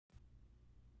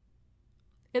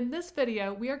In this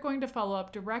video, we are going to follow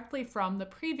up directly from the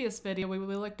previous video where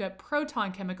we looked at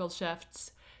proton chemical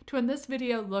shifts to, in this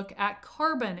video, look at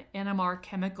carbon NMR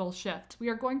chemical shifts. We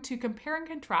are going to compare and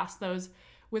contrast those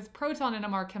with proton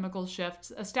NMR chemical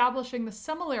shifts, establishing the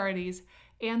similarities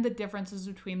and the differences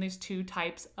between these two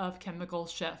types of chemical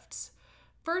shifts.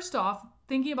 First off,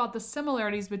 thinking about the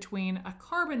similarities between a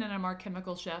carbon NMR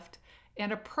chemical shift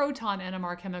and a proton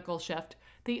NMR chemical shift,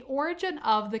 the origin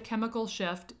of the chemical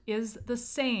shift is the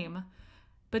same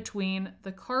between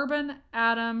the carbon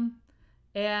atom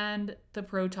and the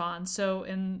proton. So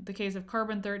in the case of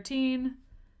carbon 13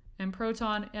 and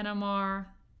proton NMR,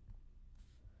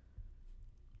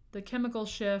 the chemical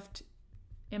shift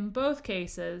in both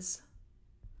cases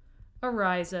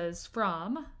arises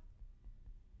from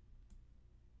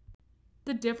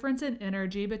the difference in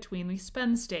energy between the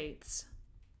spin states.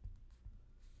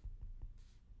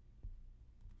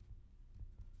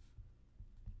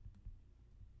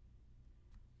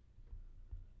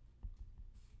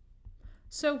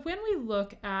 So when we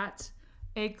look at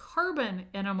a carbon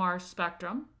NMR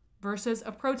spectrum versus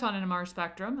a proton NMR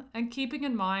spectrum, and keeping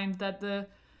in mind that the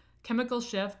chemical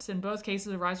shifts in both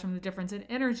cases arise from the difference in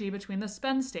energy between the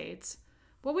spin states,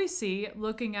 what we see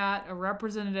looking at a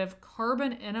representative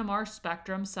carbon NMR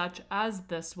spectrum such as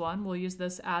this one, we'll use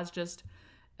this as just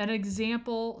an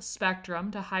example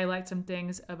spectrum to highlight some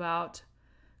things about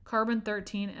carbon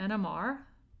 13 NMR.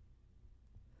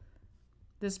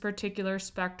 This particular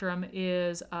spectrum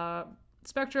is a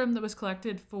spectrum that was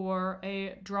collected for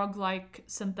a drug-like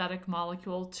synthetic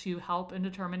molecule to help in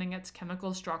determining its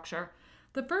chemical structure.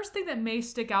 The first thing that may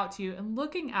stick out to you in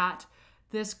looking at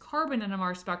this carbon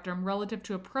NMR spectrum relative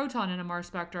to a proton NMR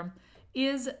spectrum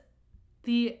is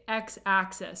the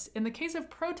x-axis. In the case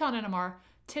of proton NMR,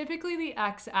 typically the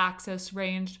x-axis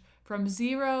ranged from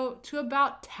 0 to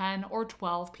about 10 or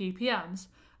 12 ppms.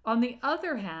 On the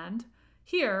other hand,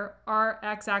 here, our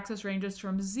x-axis ranges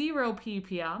from 0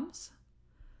 ppms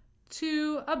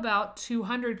to about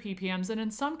 200 ppms, and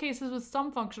in some cases with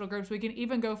some functional groups, we can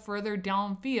even go further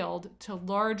downfield to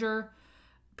larger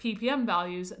ppm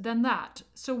values than that.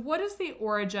 So what is the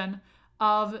origin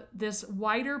of this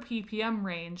wider ppm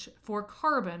range for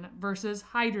carbon versus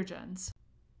hydrogens?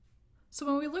 So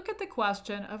when we look at the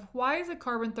question of why is a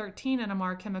carbon 13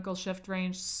 NMR chemical shift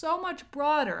range so much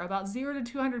broader, about 0 to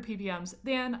 200 ppms,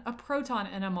 than a proton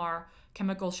NMR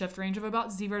chemical shift range of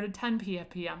about 0 to 10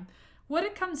 ppm, what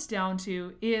it comes down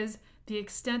to is the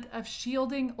extent of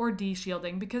shielding or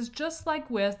deshielding, because just like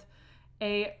with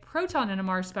a proton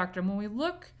NMR spectrum, when we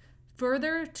look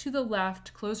further to the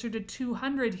left, closer to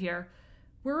 200 here,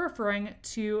 we're referring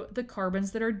to the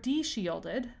carbons that are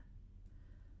deshielded,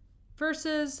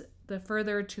 versus the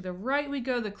further to the right we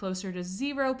go, the closer to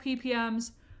 0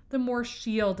 ppms, the more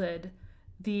shielded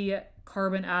the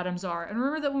carbon atoms are. And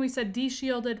remember that when we said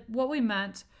deshielded, what we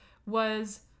meant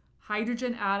was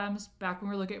hydrogen atoms, back when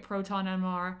we were looking at proton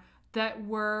NMR, that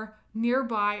were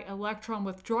nearby electron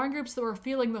withdrawing groups that were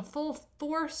feeling the full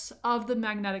force of the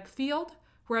magnetic field,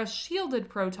 whereas shielded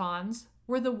protons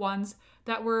were the ones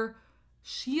that were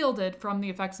shielded from the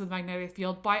effects of the magnetic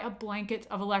field by a blanket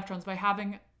of electrons, by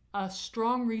having a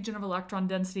strong region of electron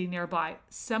density nearby.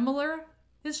 Similar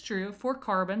is true for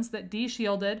carbons, that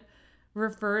deshielded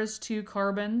refers to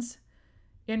carbons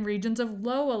in regions of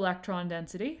low electron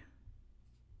density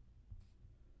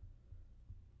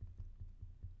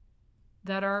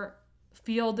that are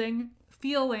feeling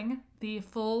the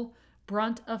full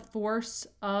brunt of force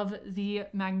of the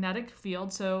magnetic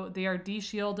field. So they are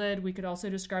deshielded. We could also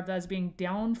describe that as being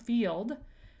downfield.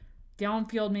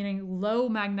 Downfield meaning low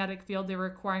magnetic field. They're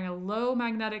requiring a low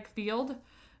magnetic field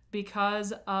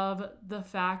because of the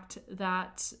fact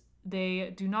that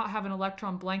they do not have an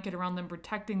electron blanket around them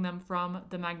protecting them from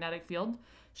the magnetic field.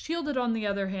 Shielded, on the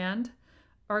other hand,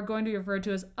 are going to be referred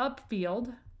to as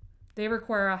upfield. They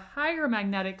require a higher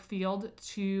magnetic field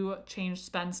to change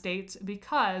spin states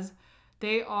because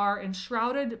they are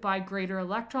enshrouded by greater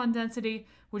electron density,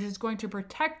 which is going to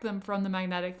protect them from the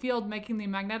magnetic field, making the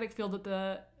magnetic field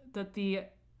that the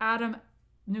atom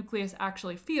nucleus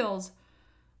actually feels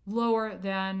lower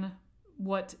than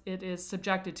what it is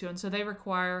subjected to. And so they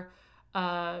require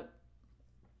that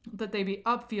they be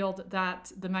upfield,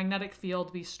 that the magnetic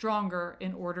field be stronger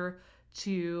in order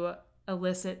to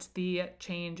elicit the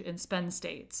change in spin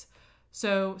states.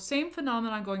 So same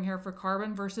phenomenon going here for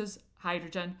carbon versus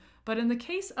hydrogen, but in the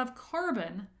case of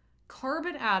carbon,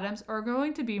 carbon atoms are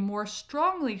going to be more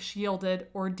strongly shielded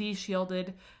or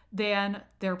deshielded than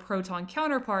their proton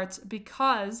counterparts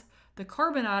because the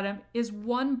carbon atom is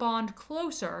one bond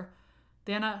closer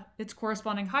than its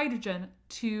corresponding hydrogen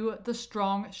to the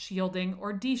strong shielding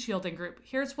or deshielding group.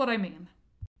 Here's what I mean.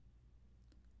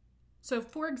 So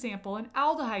for example, an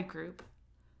aldehyde group,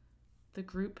 the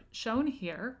group shown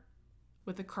here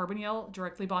with the carbonyl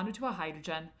directly bonded to a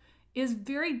hydrogen, is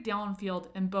very downfield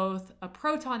in both a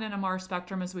proton NMR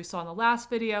spectrum, as we saw in the last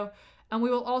video, and we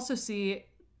will also see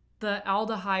the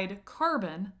aldehyde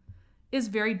carbon is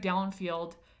very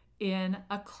downfield in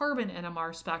a carbon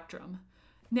NMR spectrum.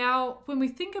 Now, when we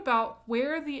think about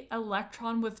where the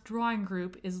electron withdrawing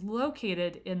group is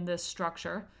located in this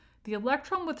structure, the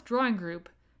electron withdrawing group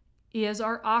is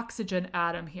our oxygen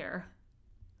atom here.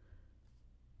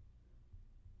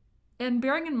 And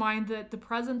bearing in mind that the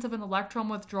presence of an electron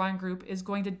withdrawing group is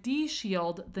going to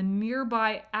de-shield the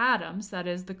nearby atoms, that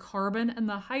is the carbon and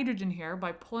the hydrogen here,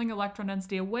 by pulling electron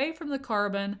density away from the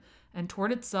carbon and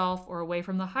toward itself, or away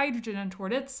from the hydrogen and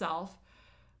toward itself,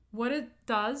 what it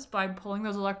does by pulling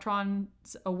those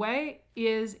electrons away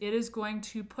is it is going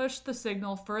to push the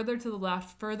signal further to the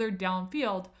left, further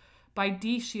downfield, by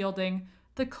de-shielding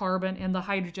the carbon and the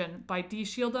hydrogen. By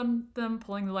de-shielding them,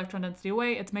 pulling the electron density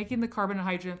away, it's making the carbon and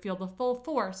hydrogen feel the full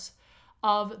force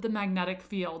of the magnetic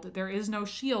field. There is no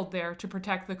shield there to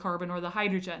protect the carbon or the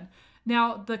hydrogen.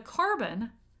 Now, the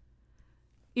carbon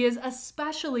is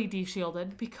especially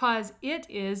de-shielded because it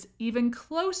is even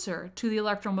closer to the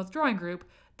electron withdrawing group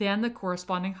than the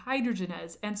corresponding hydrogen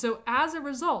is. And so as a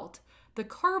result, the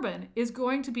carbon is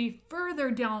going to be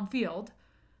further downfield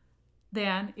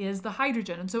than is the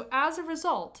hydrogen. And so as a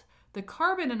result, the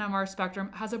carbon NMR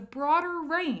spectrum has a broader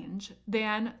range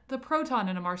than the proton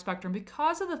NMR spectrum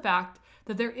because of the fact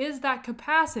that there is that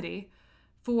capacity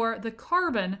for the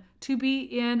carbon to be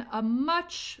in a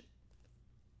much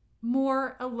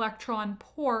more electron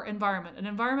poor environment, an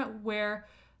environment where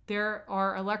there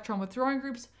are electron withdrawing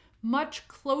groups much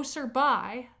closer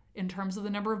by in terms of the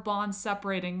number of bonds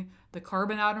separating the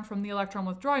carbon atom from the electron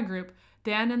withdrawing group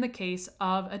than in the case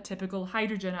of a typical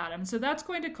hydrogen atom. So that's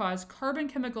going to cause carbon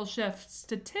chemical shifts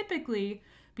to typically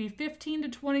be 15 to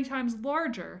 20 times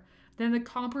larger than the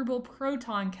comparable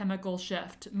proton chemical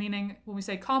shift, meaning when we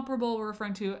say comparable, we're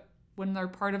referring to when they're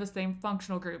part of the same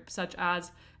functional group, such as,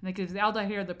 in the case of the aldehyde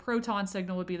here, the proton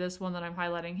signal would be this one that I'm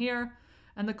highlighting here,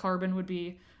 and the carbon would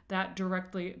be that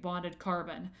directly bonded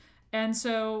carbon. And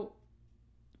so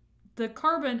the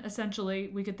carbon, essentially,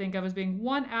 we could think of as being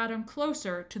one atom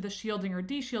closer to the shielding or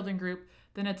de-shielding group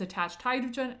than its attached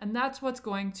hydrogen, and that's what's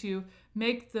going to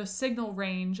make the signal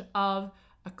range of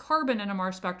a carbon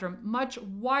NMR spectrum much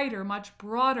wider, much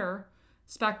broader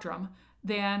spectrum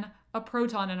than a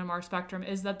proton NMR spectrum,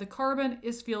 is that the carbon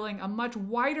is feeling a much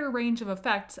wider range of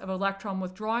effects of electron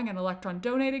withdrawing and electron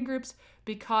donating groups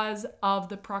because of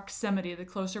the proximity, the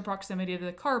closer proximity of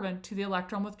the carbon to the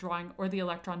electron withdrawing or the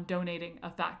electron donating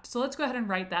effect. So let's go ahead and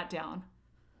write that down.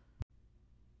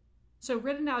 So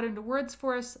written out into words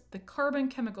for us, the carbon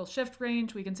chemical shift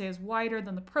range we can say is wider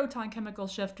than the proton chemical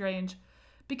shift range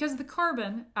because the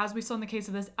carbon, as we saw in the case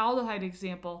of this aldehyde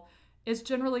example, is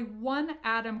generally one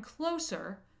atom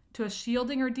closer to a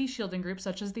shielding or de-shielding group,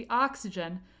 such as the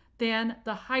oxygen, than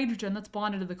the hydrogen that's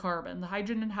bonded to the carbon. The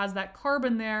hydrogen has that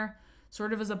carbon there,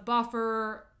 sort of as a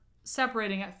buffer,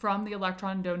 separating it from the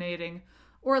electron donating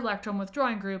or electron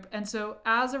withdrawing group. And so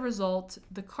as a result,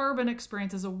 the carbon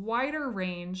experiences a wider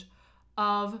range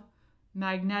of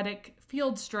magnetic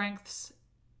field strengths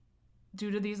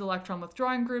due to these electron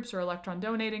withdrawing groups or electron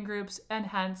donating groups, and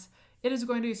hence it is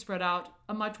going to be spread out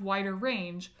a much wider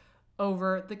range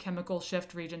over the chemical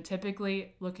shift region,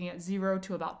 typically looking at 0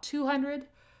 to about 200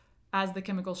 as the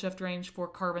chemical shift range for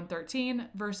carbon-13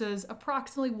 versus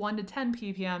approximately 1 to 10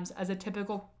 ppms as a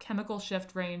typical chemical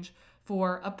shift range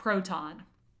for a proton.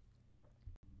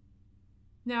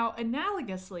 Now,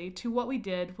 analogously to what we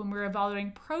did when we were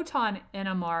evaluating proton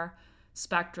NMR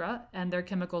spectra and their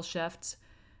chemical shifts,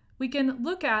 we can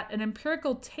look at an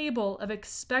empirical table of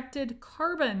expected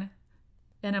carbon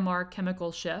NMR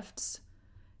chemical shifts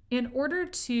in order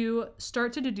to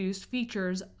start to deduce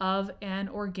features of an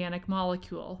organic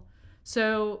molecule.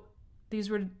 So these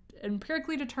were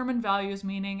empirically determined values,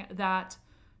 meaning that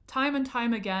time and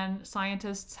time again,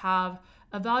 scientists have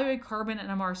evaluated carbon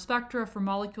NMR spectra for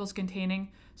molecules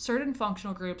containing certain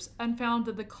functional groups and found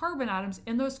that the carbon atoms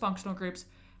in those functional groups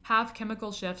have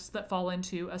chemical shifts that fall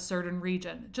into a certain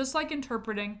region. Just like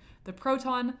interpreting the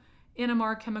proton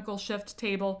NMR chemical shift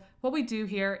table, what we do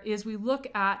here is we look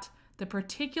at the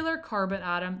particular carbon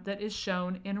atom that is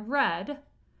shown in red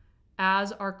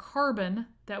as our carbon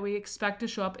that we expect to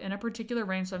show up in a particular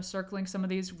range. So I'm circling some of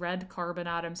these red carbon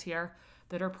atoms here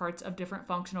that are parts of different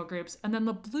functional groups. And then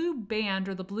the blue band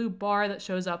or the blue bar that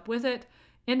shows up with it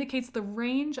indicates the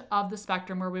range of the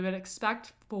spectrum where we would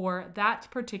expect for that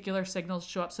particular signal to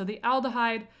show up. So the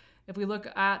aldehyde, If we look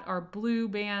at our blue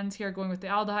bands here going with the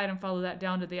aldehyde and follow that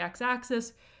down to the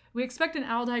x-axis, we expect an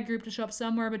aldehyde group to show up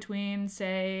somewhere between,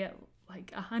 say,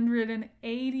 like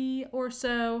 180 or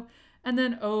so, and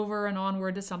then over and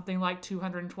onward to something like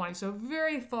 220. So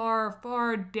very far,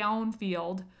 far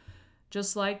downfield,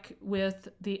 just like with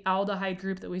the aldehyde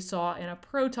group that we saw in a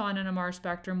proton NMR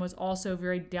spectrum, was also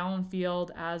very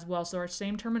downfield as well. So our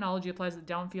same terminology applies that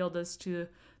downfield is to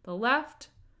the left,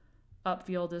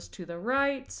 upfield is to the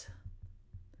right.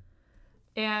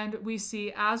 And we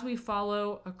see as we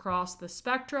follow across the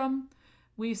spectrum,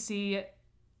 we see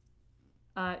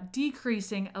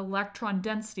decreasing electron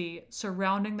density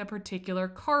surrounding the particular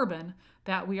carbon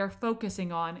that we are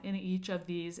focusing on in each of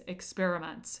these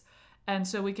experiments. And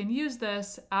so we can use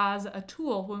this as a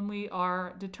tool when we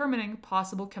are determining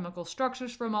possible chemical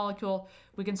structures for a molecule.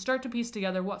 We can start to piece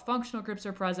together what functional groups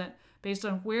are present based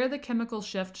on where the chemical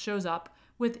shift shows up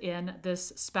within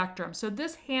this spectrum. So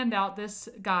this handout, this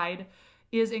guide,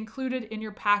 is included in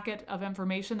your packet of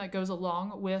information that goes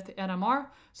along with NMR,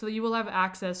 so that you will have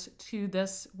access to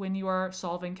this when you are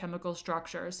solving chemical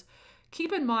structures.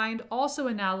 Keep in mind, also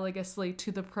analogously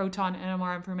to the proton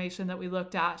NMR information that we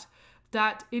looked at,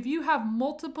 that if you have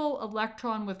multiple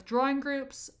electron withdrawing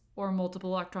groups or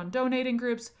multiple electron donating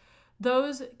groups,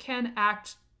 those can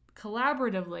act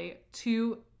collaboratively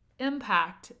to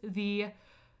impact the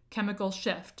chemical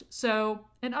shift. So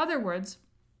in other words,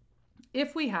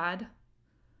 if we had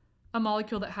a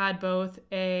molecule that had both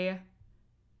a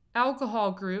alcohol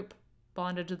group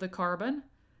bonded to the carbon,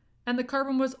 and the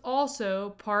carbon was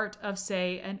also part of,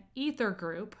 say, an ether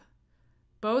group,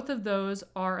 both of those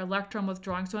are electron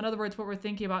withdrawing. So in other words, what we're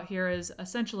thinking about here is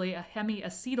essentially a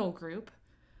hemiacetal group,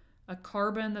 a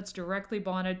carbon that's directly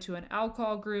bonded to an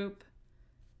alcohol group,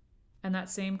 and that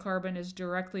same carbon is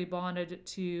directly bonded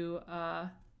to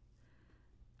an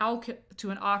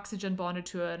oxygen bonded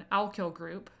to an alkyl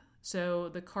group. So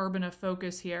the carbon of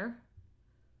focus here,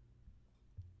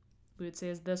 we would say,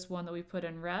 is this one that we put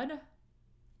in red.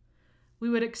 We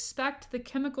would expect the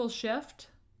chemical shift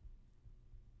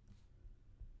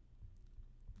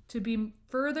to be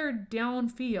further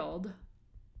downfield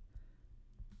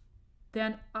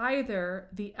than either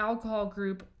the alcohol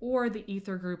group or the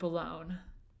ether group alone.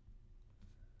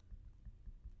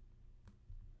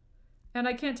 And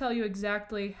I can't tell you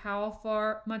exactly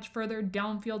how much further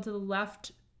downfield to the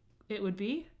left it would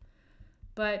be,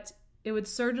 but it would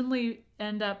certainly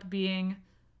end up being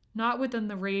not within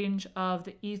the range of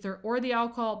the ether or the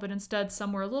alcohol, but instead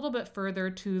somewhere a little bit further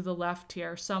to the left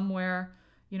here, somewhere,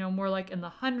 more like in the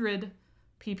 100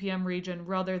 ppm region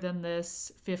rather than this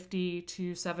 50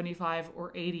 to 75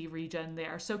 or 80 region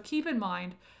there. So keep in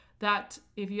mind that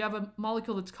if you have a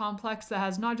molecule that's complex that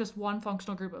has not just one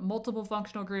functional group, but multiple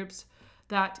functional groups,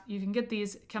 that you can get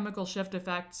these chemical shift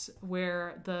effects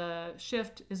where the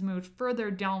shift is moved further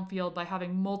downfield by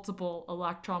having multiple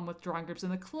electron withdrawing groups.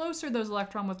 And the closer those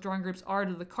electron withdrawing groups are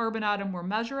to the carbon atom we're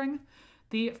measuring,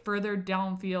 the further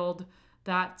downfield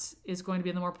that is going to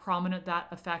be, and the more prominent that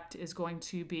effect is going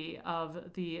to be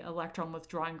of the electron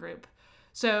withdrawing group.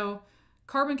 So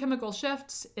carbon chemical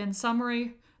shifts, in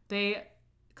summary, they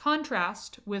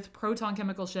contrast with proton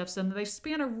chemical shifts, and they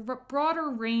span a broader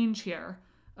range here,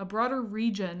 a broader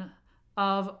region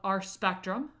of our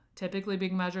spectrum, typically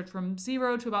being measured from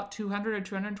 0 to about 200 or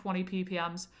 220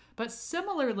 ppms. But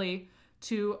similarly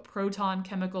to proton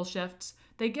chemical shifts,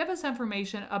 they give us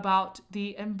information about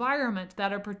the environment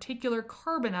that a particular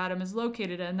carbon atom is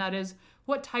located in. That is,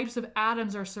 what types of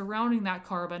atoms are surrounding that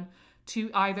carbon to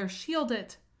either shield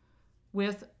it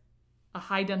with a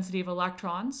high density of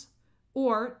electrons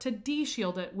or to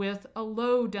de-shield it with a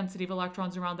low density of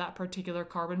electrons around that particular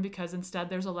carbon, because instead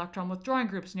there's electron withdrawing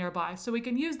groups nearby. So we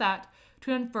can use that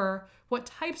to infer what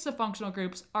types of functional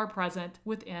groups are present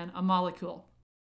within a molecule.